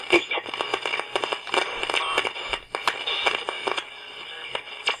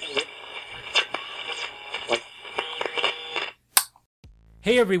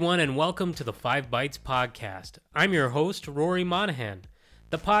Hey everyone, and welcome to the 5 Bytes Podcast. I'm your host, Rory Monahan.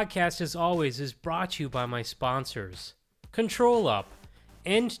 The podcast, as always, is brought to you by my sponsors. ControlUp,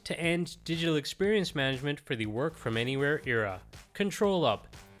 end-to-end digital experience management for the work-from-anywhere era. ControlUp,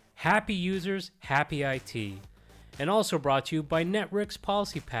 happy users, happy IT. And also brought to you by Networks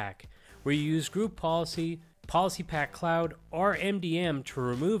Policy Pack, where you use Group Policy, Policy Pack Cloud, or MDM to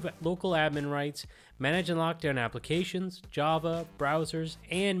remove local admin rights, manage and lock down applications, Java, browsers,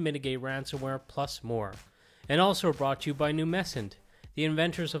 and mitigate ransomware, plus more. And also brought to you by Numescent, the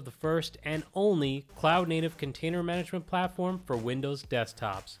inventors of the first and only cloud-native container management platform for Windows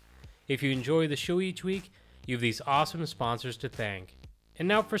desktops. If you enjoy the show each week, you have these awesome sponsors to thank. And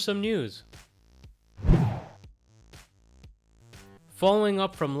now for some news. Following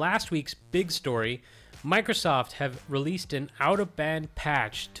up from last week's big story, Microsoft have released an out-of-band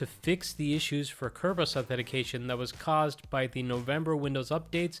patch to fix the issues for Kerberos authentication that was caused by the November Windows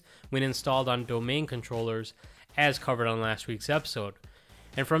updates when installed on domain controllers, as covered on last week's episode.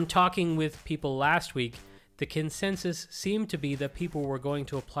 And from talking with people last week, the consensus seemed to be that people were going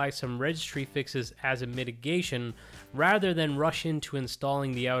to apply some registry fixes as a mitigation rather than rush into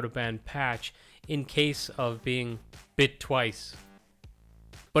installing the out-of-band patch in case of being bit twice.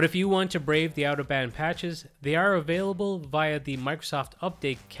 But if you want to brave the out-of-band patches, they are available via the Microsoft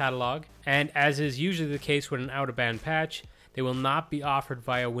Update catalog, and as is usually the case with an out-of-band patch, they will not be offered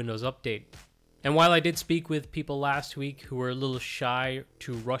via Windows Update. And while I did speak with people last week who were a little shy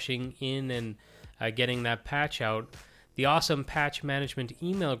to rushing in and getting that patch out, the Awesome Patch Management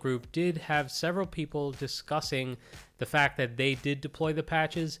email group did have several people discussing the fact that they did deploy the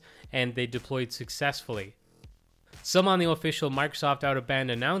patches and they deployed successfully. Some on the official Microsoft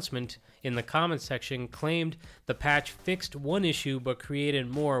out-of-band announcement in the comments section claimed the patch fixed one issue but created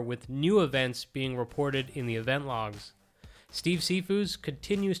more, with new events being reported in the event logs. Steve Sifus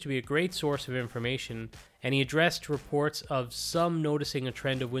continues to be a great source of information, and he addressed reports of some noticing a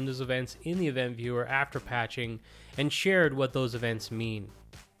trend of Windows events in the event viewer after patching and shared what those events mean.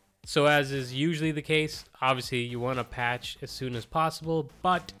 So as is usually the case, obviously you want to patch as soon as possible,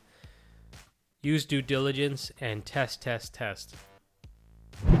 but use due diligence and test.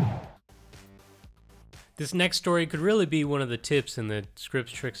 This next story could really be one of the tips in the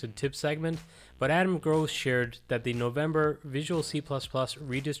Scripts, Tricks, and Tips segment, but Adam Gross shared that the November Visual C++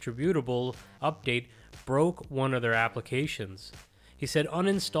 redistributable update broke one of their applications. He said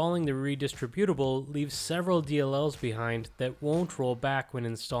uninstalling the redistributable leaves several DLLs behind that won't roll back when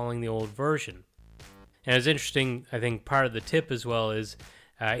installing the old version. And it's interesting, I think part of the tip as well is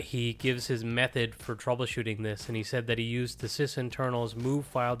he gives his method for troubleshooting this, and he said that he used the sysinternals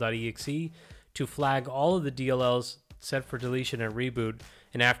movefile.exe to flag all of the DLLs set for deletion at reboot,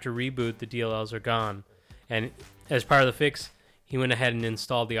 and after reboot, the DLLs are gone. And as part of the fix, he went ahead and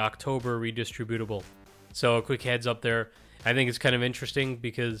installed the October redistributable. So a quick heads up there. I think it's kind of interesting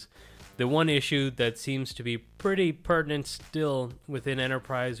because the one issue that seems to be pretty pertinent still within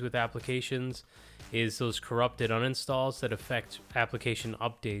Enterprise with applications is those corrupted uninstalls that affect application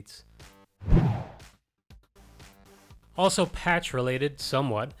updates. Also patch related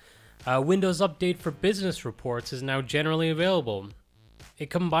somewhat, Windows Update for Business Reports is now generally available. It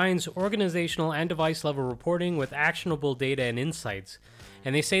combines organizational and device level reporting with actionable data and insights,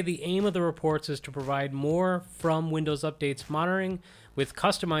 and they say the aim of the reports is to provide more from Windows Update's monitoring with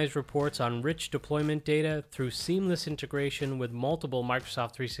customized reports on rich deployment data through seamless integration with multiple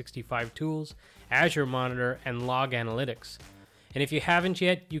Microsoft 365 tools, Azure Monitor, and Log Analytics. And if you haven't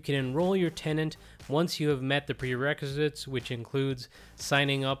yet, you can enroll your tenant once you have met the prerequisites, which includes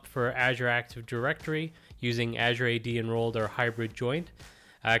signing up for Azure Active Directory using Azure AD Enrolled or Hybrid Joint,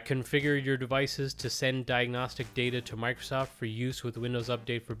 configure your devices to send diagnostic data to Microsoft for use with Windows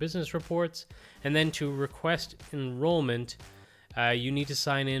Update for Business Reports, and then to request enrollment, you need to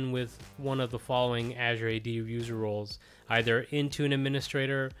sign in with one of the following Azure AD user roles, either Intune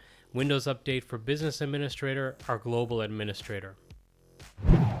Administrator, Windows Update for Business Administrator, or Global Administrator.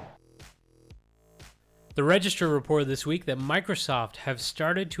 The Register reported this week that Microsoft have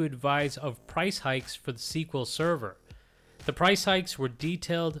started to advise of price hikes for the SQL Server. The price hikes were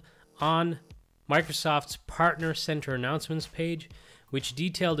detailed on Microsoft's Partner Center announcements page, which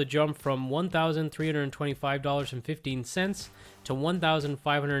detailed a jump from $1,325.15 to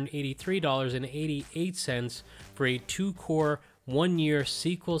 $1,583.88 for a 2-core 1-year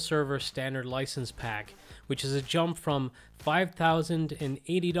SQL Server Standard License Pack, which is a jump from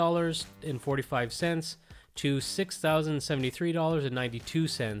 $5,080.45 to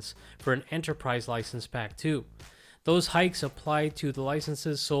 $6,073.92 for an enterprise license pack 2. Those hikes apply to the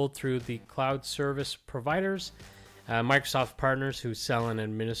licenses sold through the cloud service providers, Microsoft partners who sell and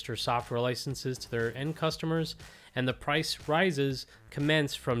administer software licenses to their end customers, and the price rises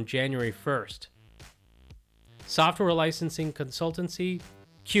commence from January 1st. Software licensing consultancy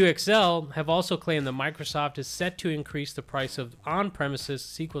QXL have also claimed that Microsoft is set to increase the price of on-premises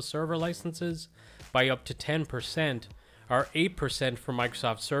SQL Server licenses by up to 10%, or 8% for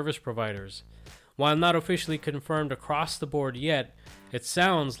Microsoft service providers. While not officially confirmed across the board yet, it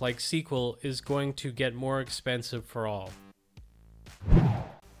sounds like SQL is going to get more expensive for all.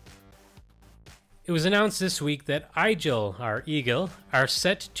 It was announced this week that Igil, are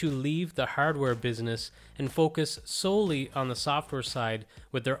set to leave the hardware business and focus solely on the software side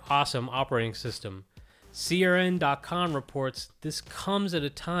with their awesome operating system. CRN.com reports this comes at a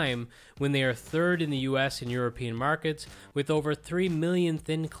time when they are third in the US and European markets with over 3 million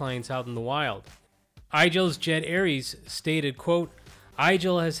thin clients out in the wild. Igil's Jed Aries stated, quote,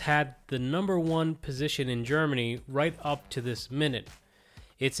 Igil has had the number one position in Germany right up to this minute.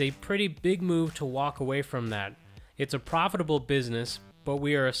 It's a pretty big move to walk away from that. It's a profitable business, but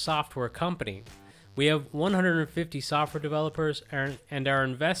we are a software company. We have 150 software developers and are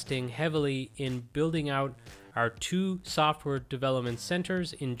investing heavily in building out our 2 software development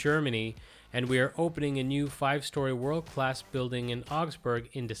centers in Germany, and we are opening a new 5-story world-class building in Augsburg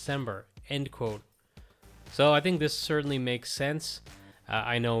in December, end quote. So I think this certainly makes sense.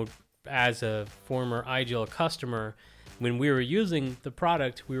 I know as a former Igil customer, when we were using the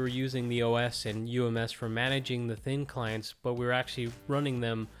product, we were using the OS and UMS for managing the thin clients, but we were actually running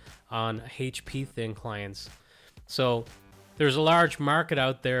them on HP thin clients. So there's a large market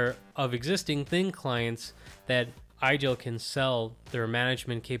out there of existing thin clients that Igil can sell their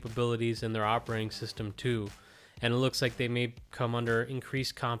management capabilities and their operating system to. And it looks like they may come under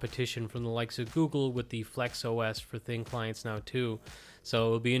increased competition from the likes of Google with the Flex OS for thin clients now too. So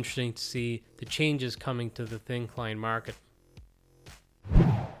it'll be interesting to see the changes coming to the thin client market.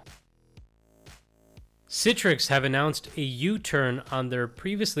 Citrix have announced a U-turn on their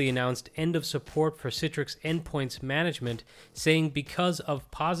previously announced end of support for Citrix Endpoints Management, saying because of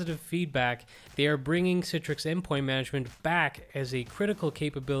positive feedback, they are bringing Citrix Endpoint Management back as a critical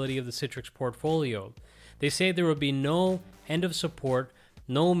capability of the Citrix portfolio. They say there will be no end of support,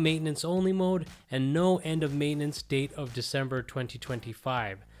 no maintenance only mode, and no end of maintenance date of December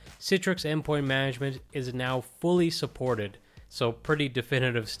 2025. Citrix Endpoint Management is now fully supported, so pretty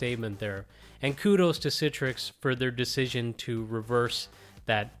definitive statement there. And kudos to Citrix for their decision to reverse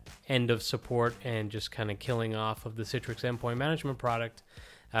that end of support and just kind of killing off of the Citrix Endpoint Management product.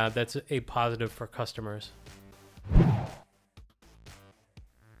 That's a positive for customers.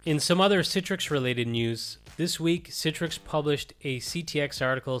 In some other Citrix-related news, this week Citrix published a CTX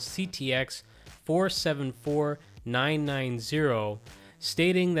article, CTX 474990,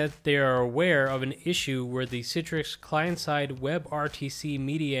 stating that they are aware of an issue where the Citrix client-side WebRTC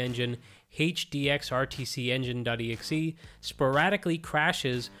media engine HDXRTCEngine.exe sporadically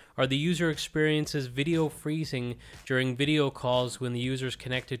crashes or the user experiences video freezing during video calls when the user is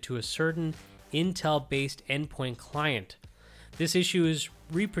connected to a certain Intel-based endpoint client. This issue is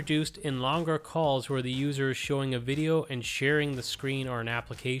reproduced in longer calls where the user is showing a video and sharing the screen or an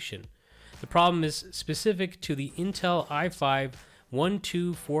application. The problem is specific to the Intel i5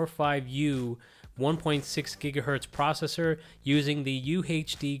 1245U 1.6 GHz processor using the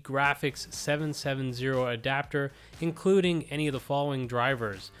UHD Graphics 770 adapter, including any of the following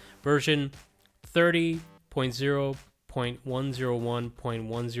drivers: version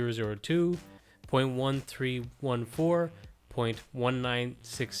 30.0.101.1002, 0.1314,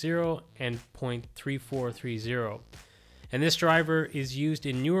 0.1960, and 0.3430. And this driver is used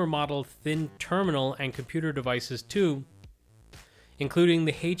in newer model thin terminal and computer devices too, including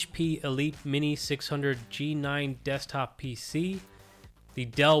the HP Elite Mini 600 G9 desktop PC, the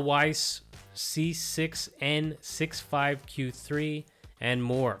Dell Wyse C6N65Q3, and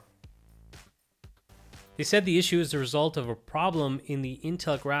more. They said the issue is the result of a problem in the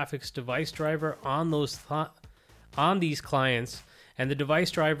Intel graphics device driver on these clients, and the device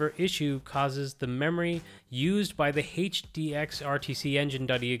driver issue causes the memory used by the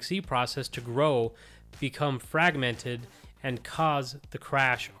HDXRTCEngine.exe process to grow, become fragmented, and cause the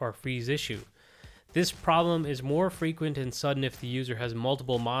crash or freeze issue. This problem is more frequent and sudden if the user has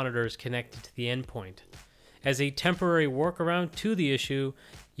multiple monitors connected to the endpoint. As a temporary workaround to the issue,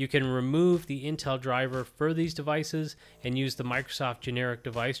 you can remove the Intel driver for these devices and use the Microsoft generic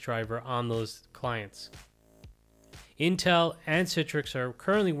device driver on those clients. Intel and Citrix are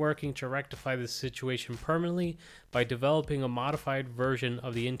currently working to rectify this situation permanently by developing a modified version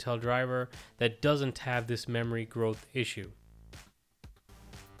of the Intel driver that doesn't have this memory growth issue.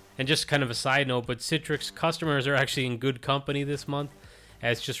 And just kind of a side note, but Citrix customers are actually in good company this month,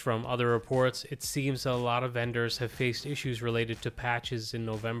 as just from other reports, it seems that a lot of vendors have faced issues related to patches in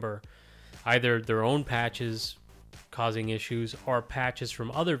November, either their own patches causing issues or patches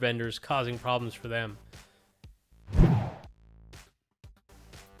from other vendors causing problems for them.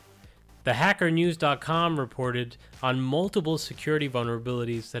 The HackerNews.com reported on multiple security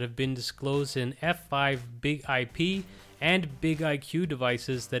vulnerabilities that have been disclosed in F5 Big IP and Big IQ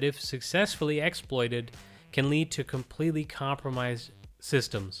devices that, if successfully exploited, can lead to completely compromised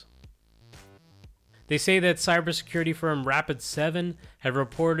systems. They say that cybersecurity firm Rapid7 had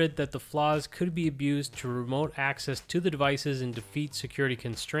reported that the flaws could be abused to remote access to the devices and defeat security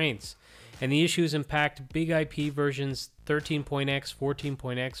constraints. And the issues impact Big IP versions 13.x,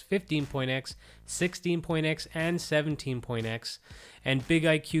 14.x, 15.x, 16.x, and 17.x, and Big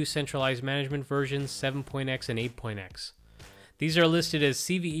IQ centralized management versions 7.x and 8.x. These are listed as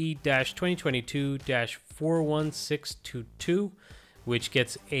CVE-2022-41622, which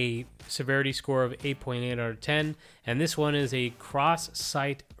gets a severity score of 8.8 out of 10, and this one is a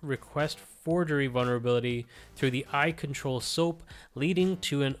cross-site request forgery vulnerability through the iControl SOAP, leading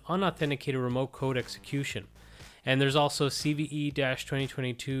to an unauthenticated remote code execution. And there's also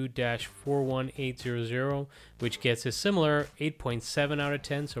CVE-2022-41800, which gets a similar 8.7 out of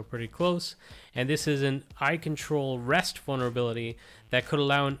 10, so pretty close. And this is an iControl REST vulnerability that could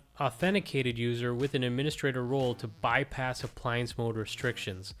allow an authenticated user with an administrator role to bypass appliance mode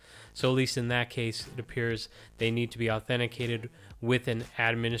restrictions. So at least in that case, it appears they need to be authenticated with an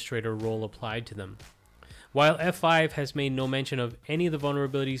administrator role applied to them. While F5 has made no mention of any of the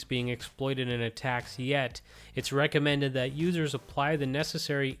vulnerabilities being exploited in attacks yet, it's recommended that users apply the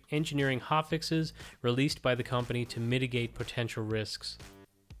necessary engineering hotfixes released by the company to mitigate potential risks.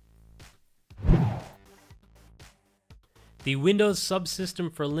 The Windows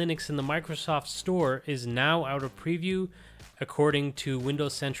subsystem for Linux in the Microsoft Store is now out of preview, according to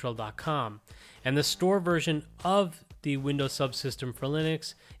WindowsCentral.com, and the store version of the Windows subsystem for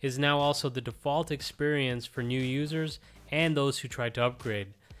Linux is now also the default experience for new users and those who try to upgrade.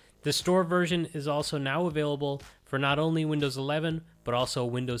 The store version is also now available for not only Windows 11, but also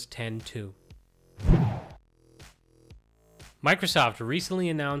Windows 10 too. Microsoft recently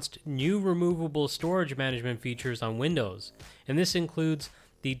announced new removable storage management features on Windows, and this includes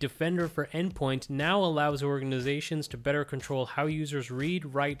the Defender for Endpoint now allows organizations to better control how users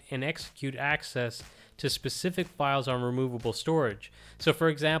read, write, and execute access to specific files on removable storage. So for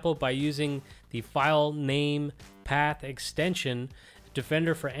example, by using the file name path extension,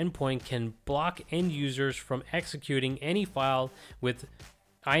 Defender for Endpoint can block end users from executing any file with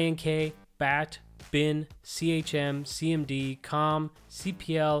INK, BAT, bin, CHM, CMD, COM,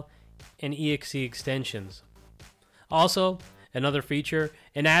 CPL, and EXE extensions. Also, another feature,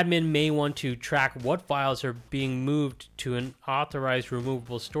 an admin may want to track what files are being moved to an authorized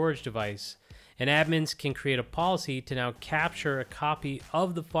removable storage device, and admins can create a policy to now capture a copy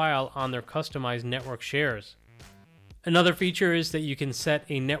of the file on their customized network shares. Another feature is that you can set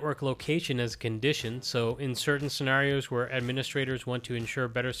a network location as a condition, so in certain scenarios where administrators want to ensure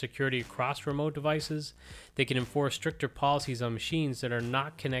better security across remote devices, they can enforce stricter policies on machines that are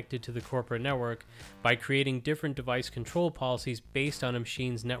not connected to the corporate network by creating different device control policies based on a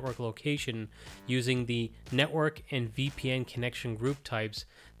machine's network location using the network and VPN connection group types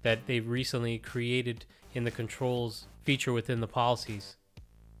that they've recently created in the controls feature within the policies.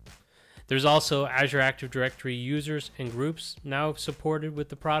 There's also Azure Active Directory users and groups now supported with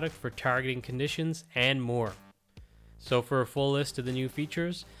the product for targeting conditions and more. So for a full list of the new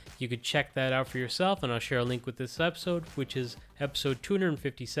features, you could check that out for yourself, and I'll share a link with this episode, which is episode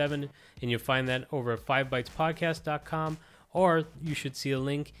 257, and you'll find that over at 5bytespodcast.com, or you should see a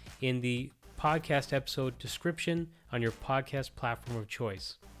link in the podcast episode description on your podcast platform of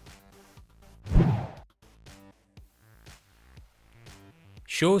choice.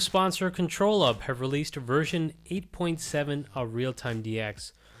 Show sponsor ControlHub have released version 8.7 of Realtime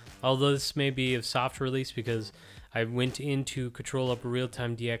DX. Although this may be a soft release because I went into ControlHub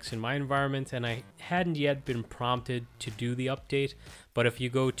Realtime DX in my environment and I hadn't yet been prompted to do the update. But if you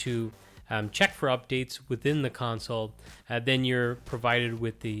go to check for updates within the console, then you're provided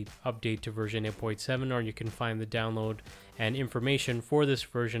with the update to version 8.7, or you can find the download and information for this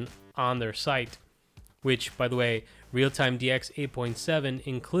version on their site. Which, by the way, Realtime DX 8.7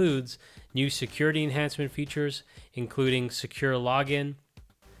 includes new security enhancement features, including secure login,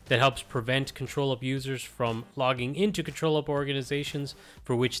 that helps prevent ControlUp users from logging into ControlUp organizations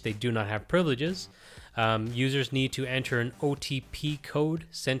for which they do not have privileges. Users need to enter an OTP code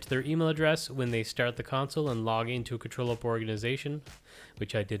sent to their email address when they start the console and log into a ControlUp organization,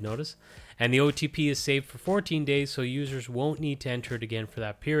 which I did notice. And the OTP is saved for 14 days, so users won't need to enter it again for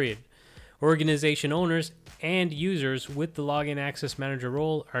that period. Organization owners and users with the Login Access Manager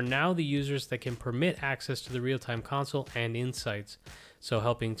role are now the users that can permit access to the real-time console and insights, so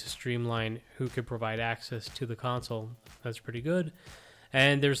helping to streamline who could provide access to the console. That's pretty good.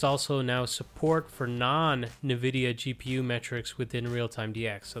 And there's also now support for non-NVIDIA GPU metrics within Real-Time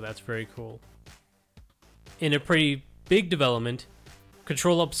DX, so that's very cool. In a pretty big development,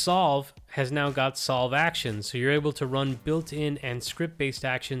 ControlUp Solve has now got Solve Actions, so you're able to run built-in and script-based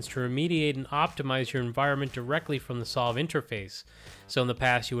actions to remediate and optimize your environment directly from the Solve interface. So in the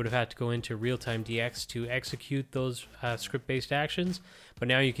past, you would have had to go into Real-Time DX to execute those script-based actions, but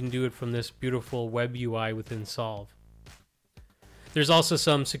now you can do it from this beautiful web UI within Solve. There's also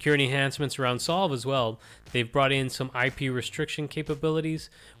some security enhancements around Solve as well. They've brought in some IP restriction capabilities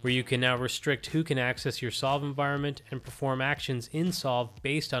where you can now restrict who can access your Solve environment and perform actions in Solve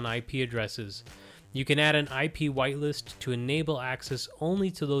based on IP addresses. You can add an IP whitelist to enable access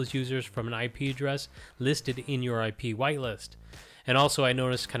only to those users from an IP address listed in your IP whitelist. And also I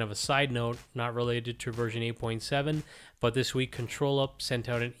noticed kind of a side note, not related to version 8.7, but this week ControlUp sent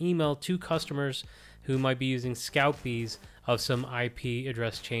out an email to customers who might be using Scout Bees of some IP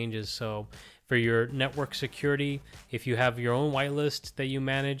address changes. So for your network security, if you have your own whitelist that you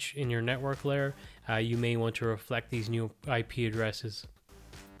manage in your network layer, you may want to reflect these new IP addresses.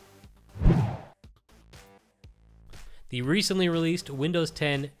 The recently released Windows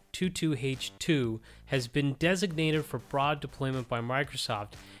 10 22H2 has been designated for broad deployment by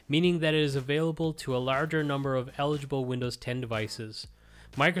Microsoft, meaning that it is available to a larger number of eligible Windows 10 devices.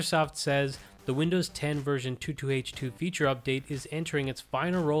 Microsoft says the Windows 10 version 22H2 feature update is entering its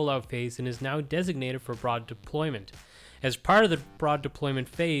final rollout phase and is now designated for broad deployment. As part of the broad deployment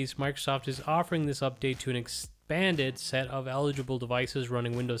phase, Microsoft is offering this update to an expanded set of eligible devices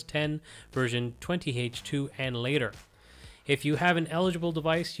running Windows 10 version 20H2 and later. If you have an eligible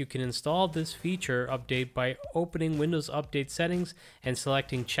device, you can install this feature update by opening Windows Update settings and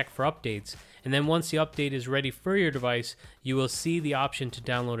selecting Check for Updates. And then once the update is ready for your device, you will see the option to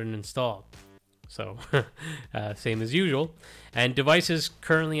download and install. So, same as usual. And devices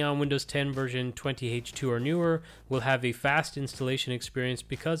currently on Windows 10 version 20H2 or newer will have a fast installation experience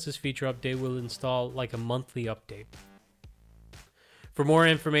because this feature update will install like a monthly update. For more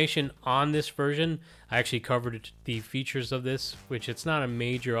information on this version, I actually covered the features of this, which it's not a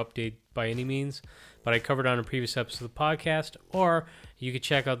major update by any means, but I covered on a previous episode of the podcast, or you could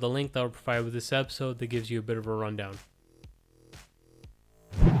check out the link that I'll provide with this episode that gives you a bit of a rundown.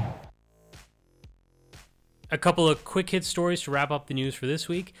 A couple of quick hit stories to wrap up the news for this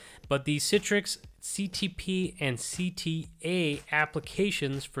week, but the Citrix CTP and CTA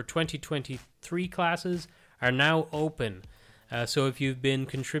applications for 2023 classes are now open. So if you've been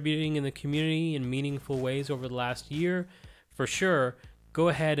contributing in the community in meaningful ways over the last year, for sure, go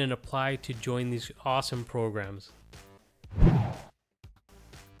ahead and apply to join these awesome programs.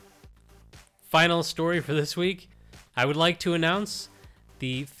 Final story for this week, I would like to announce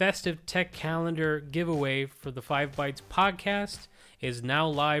the Festive Tech Calendar giveaway for the 5 Bytes podcast is now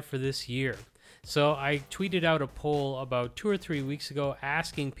live for this year. So I tweeted out a poll about 2 or 3 weeks ago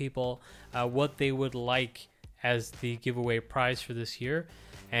asking people what they would like as the giveaway prize for this year,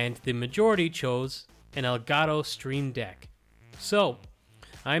 and the majority chose an Elgato Stream Deck. So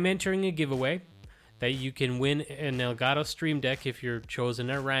I'm entering a giveaway that you can win an Elgato Stream Deck if you're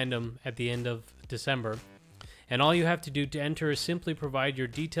chosen at random at the end of December. And all you have to do to enter is simply provide your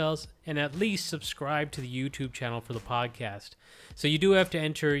details and at least subscribe to the YouTube channel for the podcast. So you do have to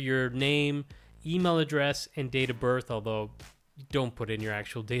enter your name, email address, and date of birth, although don't put in your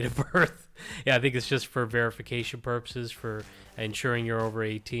actual date of birth. Yeah, I think it's just for verification purposes, for ensuring you're over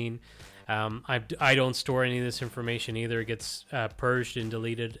 18. I don't store any of this information either. It gets purged and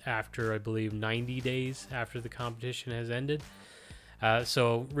deleted after, I believe, 90 days after the competition has ended.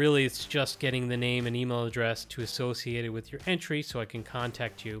 So really, it's just getting the name and email address to associate it with your entry so I can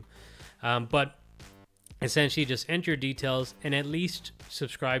contact you. But essentially, just enter your details and at least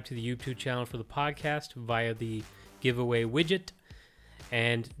subscribe to the YouTube channel for the podcast via the giveaway widget,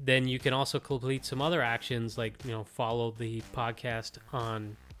 and then you can also complete some other actions like follow the podcast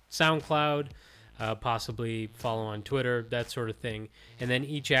on SoundCloud, possibly follow on Twitter, that sort of thing, and then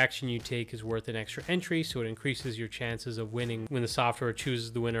each action you take is worth an extra entry, so it increases your chances of winning when the software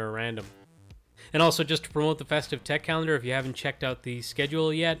chooses the winner at random. And also, just to promote the festive tech calendar, if you haven't checked out the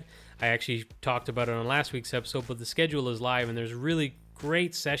schedule yet, I actually talked about it on last week's episode, but the schedule is live and there's really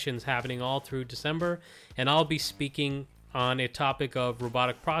great sessions happening all through December. And I'll be speaking on a topic of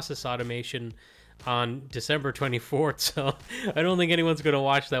robotic process automation on December 24th. So I don't think anyone's going to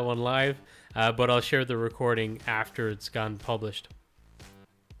watch that one live, but I'll share the recording after it's gone published.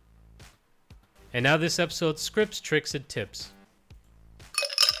 And now this episode's scripts, tricks, and tips.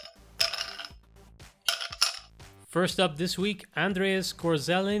 First up this week, Andreas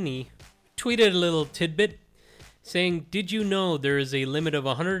Gorzellini tweeted a little tidbit saying, "Did you know there is a limit of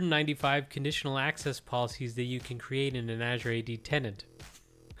 195 conditional access policies that you can create in an Azure AD tenant?"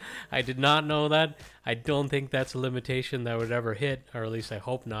 I did not know that. I don't think that's a limitation that would ever hit, or at least I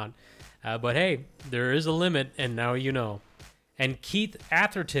hope not. But hey, there is a limit, and now you know. And Keith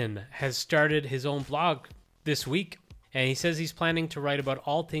Atherton has started his own blog this week. And he says he's planning to write about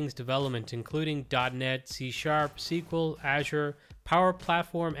all things development, including .NET, C#, SQL, Azure, Power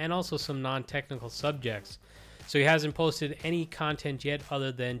Platform, and also some non-technical subjects. So he hasn't posted any content yet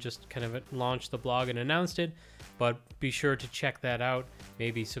other than just kind of launched the blog and announced it. But be sure to check that out.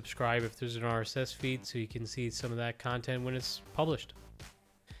 Maybe subscribe if there's an RSS feed so you can see some of that content when it's published.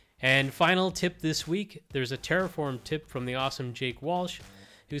 And final tip this week, there's a Terraform tip from the awesome Jake Walsh,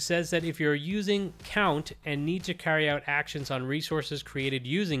 who says that if you're using count and need to carry out actions on resources created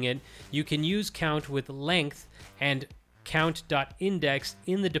using it, you can use count with length and count.index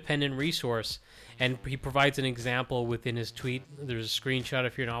in the dependent resource. And he provides an example within his tweet. There's a screenshot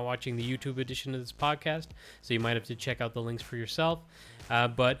if you're not watching the YouTube edition of this podcast, so you might have to check out the links for yourself.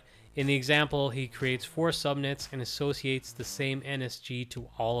 But in the example, he creates 4 subnets and associates the same NSG to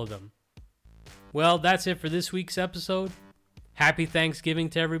all of them. Well, that's it for this week's episode. Happy Thanksgiving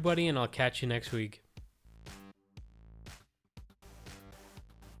to everybody, and I'll catch you next week.